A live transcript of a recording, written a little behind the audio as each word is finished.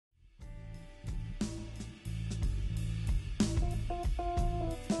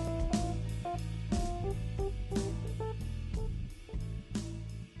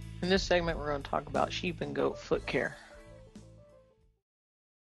In this segment, we're going to talk about sheep and goat foot care.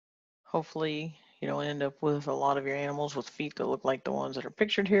 Hopefully, you don't end up with a lot of your animals with feet that look like the ones that are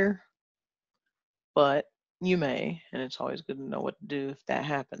pictured here, but you may, and it's always good to know what to do if that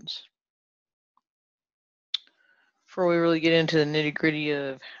happens. Before we really get into the nitty-gritty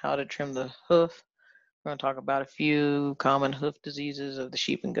of how to trim the hoof, we're going to talk about a few common hoof diseases of the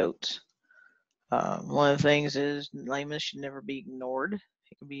sheep and goats. One of the things is lameness should never be ignored.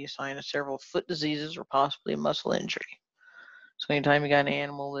 It can be a sign of several foot diseases or possibly a muscle injury. So anytime you got an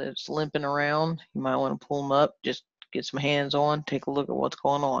animal that's limping around, you might want to pull them up, just get some hands on, take a look at what's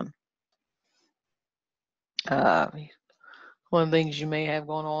going on. One of the things you may have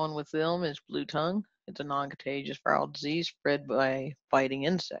going on with them is blue tongue. It's a non-contagious viral disease spread by biting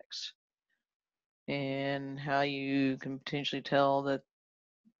insects. And how you can potentially tell that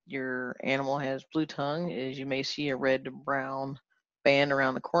your animal has blue tongue is you may see a red to brown band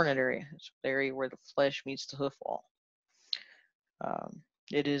around the cornet area. It's the area where the flesh meets the hoof wall.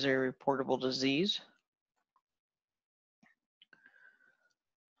 It is a reportable disease.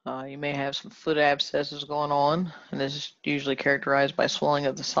 You may have some foot abscesses going on, and this is usually characterized by swelling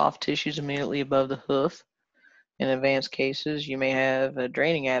of the soft tissues immediately above the hoof. In advanced cases, you may have a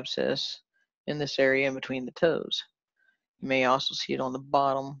draining abscess in this area in between the toes. You may also see it on the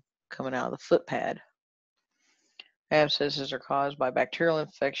bottom coming out of the foot pad. Abscesses are caused by bacterial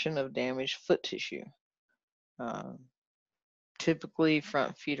infection of damaged foot tissue. Typically,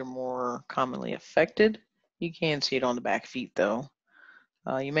 front feet are more commonly affected. You can see it on the back feet, though.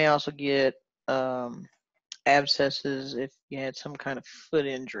 You may also get abscesses if you had some kind of foot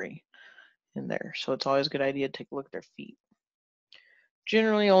injury in there. So it's always a good idea to take a look at their feet.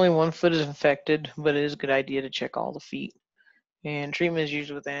 Generally, only one foot is infected, but it is a good idea to check all the feet. And treatment is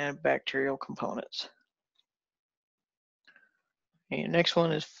usually with antibacterial components. And next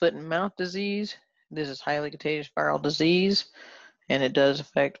one is foot and mouth disease. This is highly contagious viral disease, and it does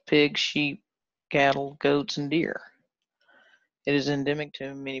affect pigs, sheep, cattle, goats, and deer. It is endemic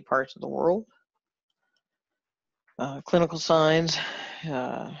to many parts of the world. Clinical signs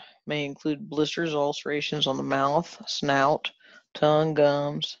may include blisters, ulcerations on the mouth, snout, tongue,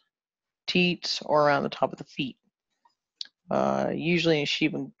 gums, teats, or around the top of the feet. Usually in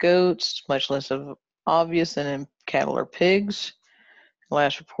sheep and goats, it's much less obvious than in cattle or pigs. The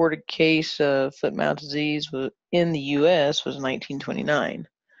last reported case of foot and mouth disease in the U.S. was 1929.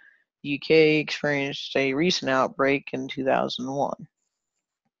 The U.K. experienced a recent outbreak in 2001.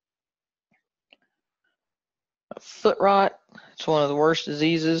 Foot rot, it's one of the worst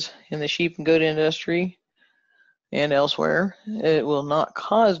diseases in the sheep and goat industry and elsewhere. It will not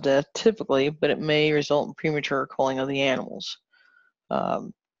cause death typically, but it may result in premature culling of the animals.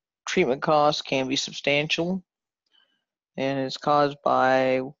 Treatment costs can be substantial, and it's caused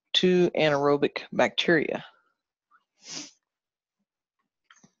by 2 anaerobic bacteria.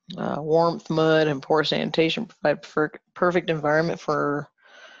 Warmth, mud, and poor sanitation provide perfect environment for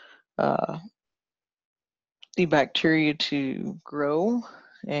the bacteria to grow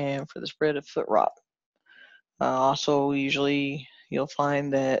and for the spread of foot rot. Also, usually you'll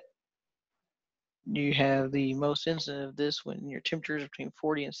find that you have the most incidence of this when your temperature is between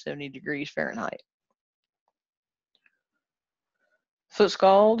 40 and 70 degrees Fahrenheit. Foot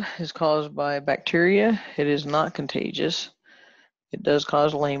scald is caused by bacteria. It is not contagious. It does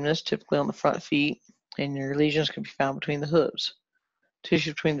cause lameness, typically on the front feet, and your lesions can be found between the hooves.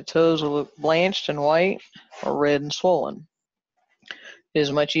 Tissue between the toes will look blanched and white or red and swollen. It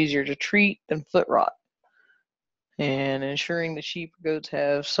is much easier to treat than foot rot. And ensuring the sheep or goats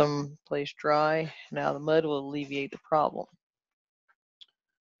have some place dry and out of the mud will alleviate the problem.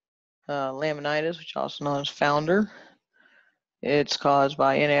 Laminitis, which is also known as founder, it's caused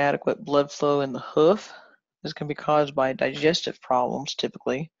by inadequate blood flow in the hoof. This can be caused by digestive problems,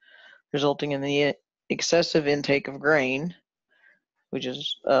 typically, resulting in the excessive intake of grain, which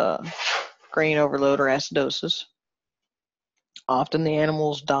is grain overload or acidosis. Often the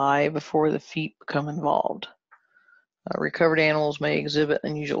animals die before the feet become involved. Recovered animals may exhibit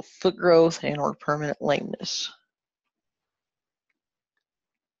unusual foot growth and or permanent lameness.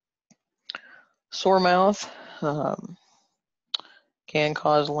 Sore mouth can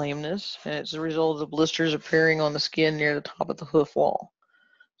cause lameness, and it's a result of the blisters appearing on the skin near the top of the hoof wall.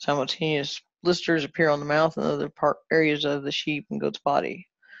 Simultaneous blisters appear on the mouth and other areas of the sheep and goat's body.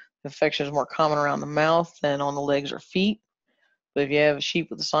 The infection is more common around the mouth than on the legs or feet. But if you have a sheep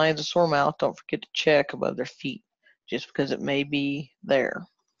with the signs of sore mouth, don't forget to check above their feet, just because it may be there.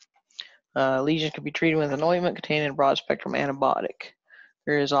 Lesions can be treated with an ointment containing a broad-spectrum antibiotic.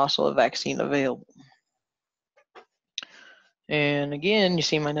 There is also a vaccine available. And again, you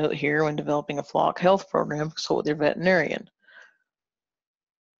see my note here: when developing a flock health program, consult with your veterinarian.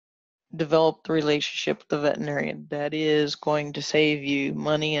 Develop the relationship with the veterinarian. That is going to save you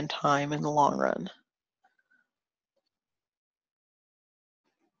money and time in the long run.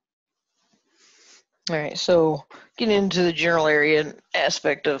 All right, so getting into the general area and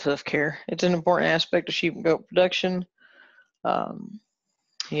aspect of hoof care. It's an important aspect of sheep and goat production.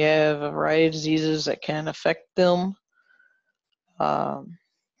 You have a variety of diseases that can affect them.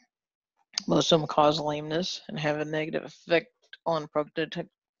 Most of them cause lameness and have a negative effect on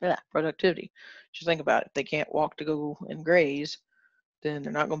productivity. Just think about it. If they can't walk to go and graze, then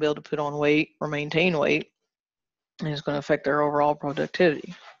they're not going to be able to put on weight or maintain weight, and it's going to affect their overall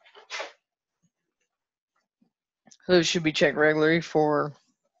productivity. Hooves should be checked regularly for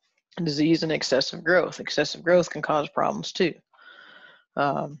disease and excessive growth. Excessive growth can cause problems too.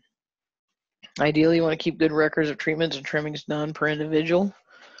 Ideally, you want to keep good records of treatments and trimmings done per individual.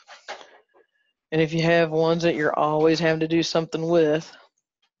 And if you have ones that you're always having to do something with,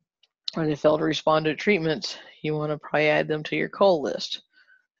 or they fail to respond to treatments, you want to probably add them to your cull list,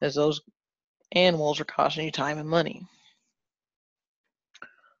 as those animals are costing you time and money.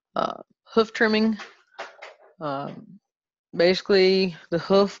 Hoof trimming. Basically, the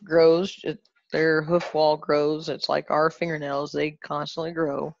hoof grows, their hoof wall grows. It's like our fingernails, they constantly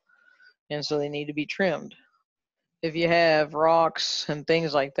grow, and so they need to be trimmed. If you have rocks and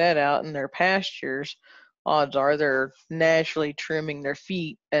things like that out in their pastures, odds are they're naturally trimming their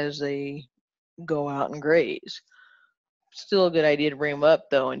feet as they go out and graze. Still a good idea to bring them up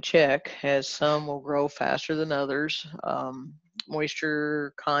though and check, as some will grow faster than others.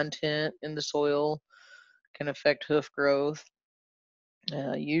 Moisture content in the soil can affect hoof growth.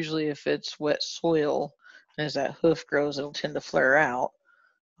 Usually if it's wet soil, as that hoof grows, it'll tend to flare out,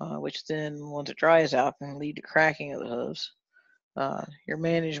 which then once it dries out can lead to cracking of the hooves. Your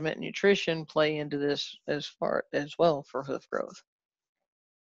management and nutrition play into this as well for hoof growth.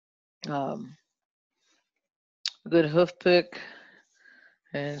 A good hoof pick,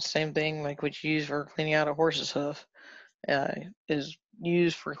 and same thing like what you use for cleaning out a horse's hoof, is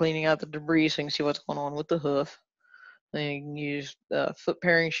used for cleaning out the debris so you can see what's going on with the hoof. Then you can use foot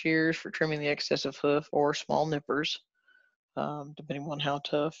paring shears for trimming the excessive hoof, or small nippers, depending on how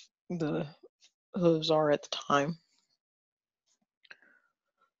tough the hooves are at the time.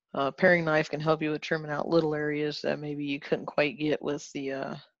 Paring knife can help you with trimming out little areas that maybe you couldn't quite get with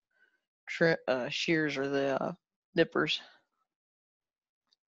the shears or the nippers.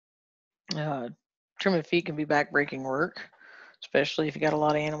 Trimming feet can be back-breaking work, especially if you got a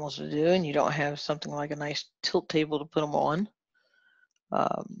lot of animals to do and you don't have something like a nice tilt table to put them on.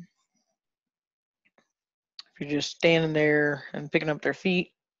 If you're just standing there and picking up their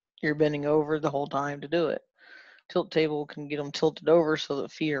feet, you're bending over the whole time to do it. Tilt table can get them tilted over so the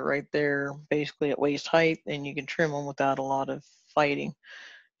feet are right there, basically at waist height, and you can trim them without a lot of fighting,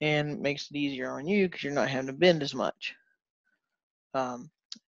 and makes it easier on you because you're not having to bend as much.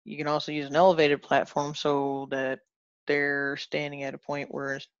 You can also use an elevated platform so that they're standing at a point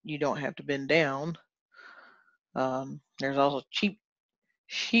where you don't have to bend down. There's also cheap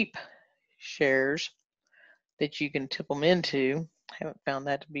sheep shares that you can tip them into. I haven't found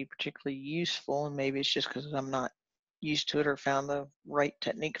that to be particularly useful, and maybe it's just because I'm not used to it or found the right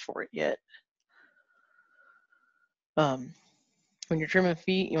technique for it yet. When you're trimming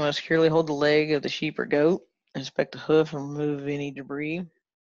feet, you want to securely hold the leg of the sheep or goat, inspect the hoof, and remove any debris.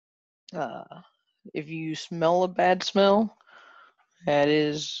 If you smell a bad smell, that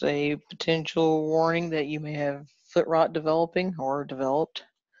is a potential warning that you may have foot rot developing or developed.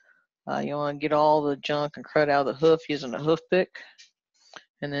 You want to get all the junk and crud out of the hoof using a hoof pick,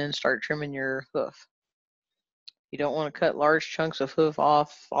 and then start trimming your hoof. You don't want to cut large chunks of hoof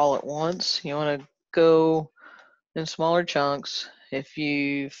off all at once. You want to go in smaller chunks. If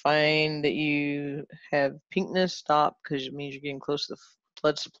you find that you have pinkness, stop, because it means you're getting close to the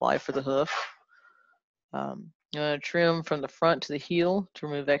blood supply for the hoof. You want to trim from the front to the heel to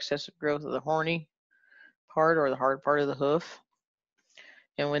remove excessive growth of the horny part or the hard part of the hoof.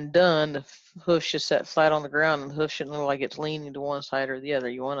 And when done, the hoof should set flat on the ground, and the hoof shouldn't look like it's leaning to one side or the other.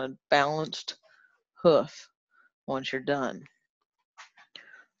 You want a balanced hoof once you're done.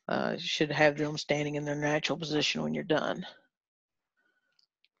 You should have them standing in their natural position when you're done.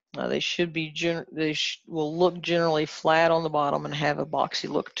 They should be will look generally flat on the bottom and have a boxy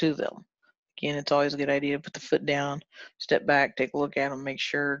look to them. Again, it's always a good idea to put the foot down, step back, take a look at them, make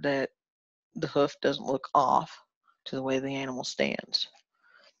sure that the hoof doesn't look off to the way the animal stands.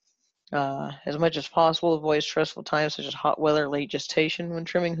 As much as possible, avoid stressful times such as hot weather, late gestation when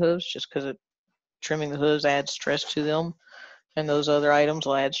trimming hooves, just because trimming the hooves adds stress to them. and those other items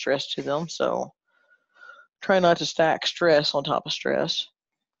will add stress to them. So try not to stack stress on top of stress.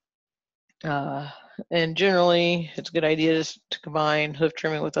 And generally, it's a good idea to combine hoof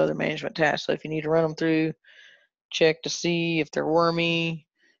trimming with other management tasks. So if you need to run them through, check to see if they're wormy,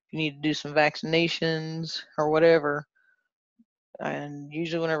 if you need to do some vaccinations or whatever. And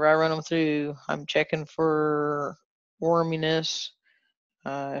usually whenever I run them through, I'm checking for worminess.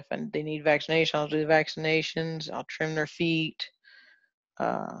 If they need vaccination, I'll do the vaccinations. I'll trim their feet.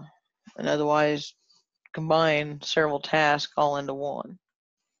 And otherwise combine several tasks all into one.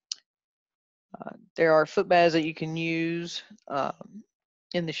 There are foot baths that you can use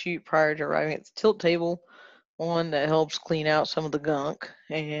in the chute prior to arriving at the tilt table. One that helps clean out some of the gunk,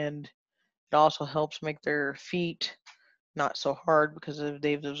 and it also helps make their feet not so hard because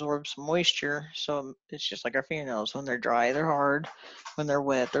they've absorbed some moisture. So it's just like our fingernails. When they're dry, they're hard. When they're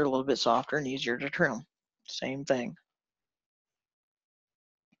wet, they're a little bit softer and easier to trim. Same thing.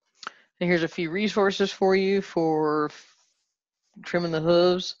 And here's a few resources for you for trimming the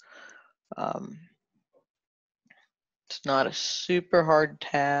hooves. It's not a super hard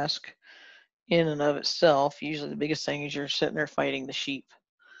task in and of itself. Usually the biggest thing is you're sitting there fighting the sheep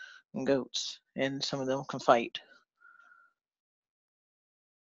and goats, and some of them can fight.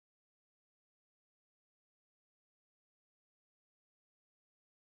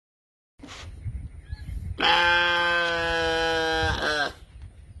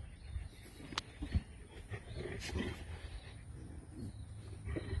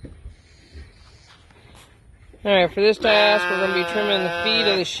 Alright, for this task, we're going to be trimming the feet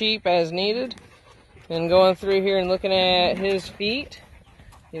of the sheep as needed. And going through here and looking at his feet.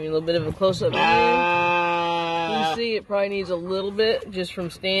 Give you a little bit of a close-up view. You can see it probably needs a little bit just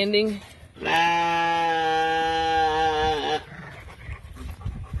from standing. You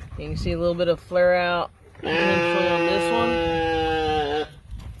can see a little bit of flare out eventually on this one.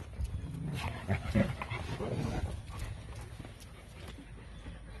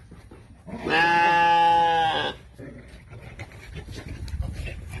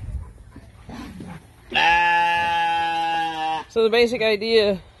 So the basic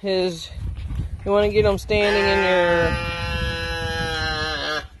idea is you want to get them standing in your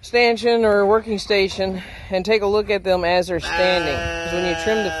stanchion or working station and take a look at them as they're standing. Because when you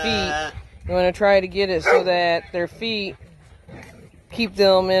trim the feet, you want to try to get it so that their feet keep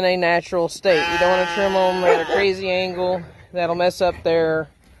them in a natural state. You don't want to trim them at a crazy angle. That'll mess up their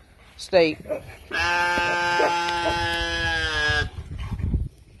state.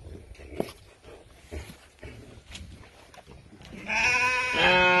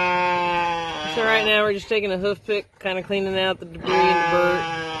 So right now we're just taking a hoof pick, kind of cleaning out the debris and dirt.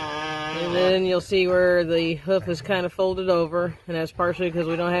 And then you'll see where the hoof is kind of folded over. And that's partially because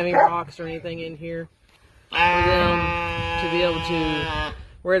we don't have any rocks or anything in here for them to be able to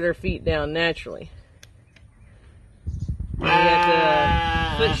wear their feet down naturally. And you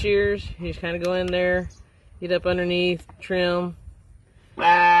got the foot shears. You just kind of go in there, get up underneath, trim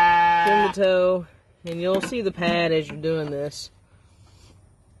the toe, and you'll see the pad as you're doing this.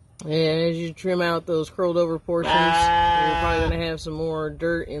 And as you trim out those curled over portions, you're probably going to have some more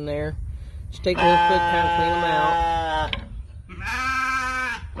dirt in there. Just take the hoof pick, kind of clean them out.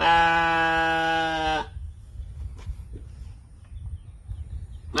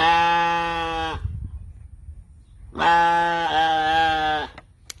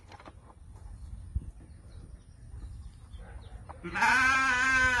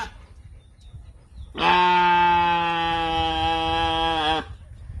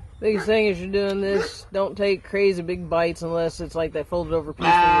 Biggest thing is you're doing this, don't take crazy big bites unless it's like that folded over piece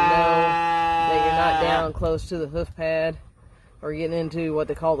where you know that you're not down close to the hoof pad or getting into what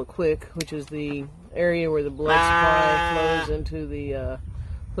they call the quick, which is the area where the blood supply flows into the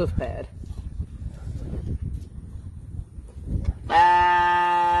hoof pad.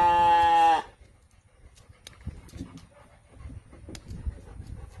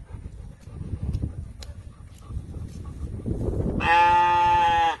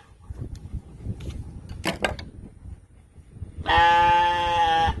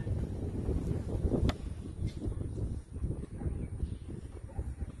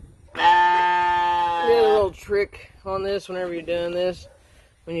 Trick on this whenever you're doing this,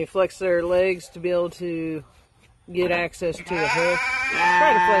 when you flex their legs to be able to get access to the hoof,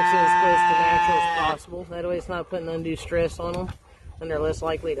 try to flex it as close to natural as possible. That way it's not putting undue stress on them and they're less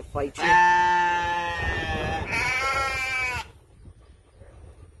likely to fight you.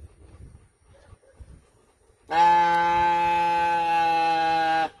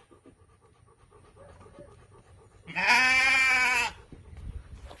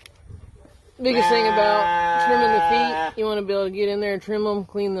 Biggest thing about trimming the feet, you want to be able to get in there and trim them,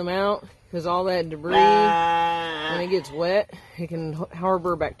 clean them out, because all that debris, when it gets wet, it can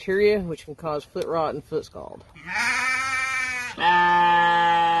harbor bacteria, which can cause foot rot and foot scald.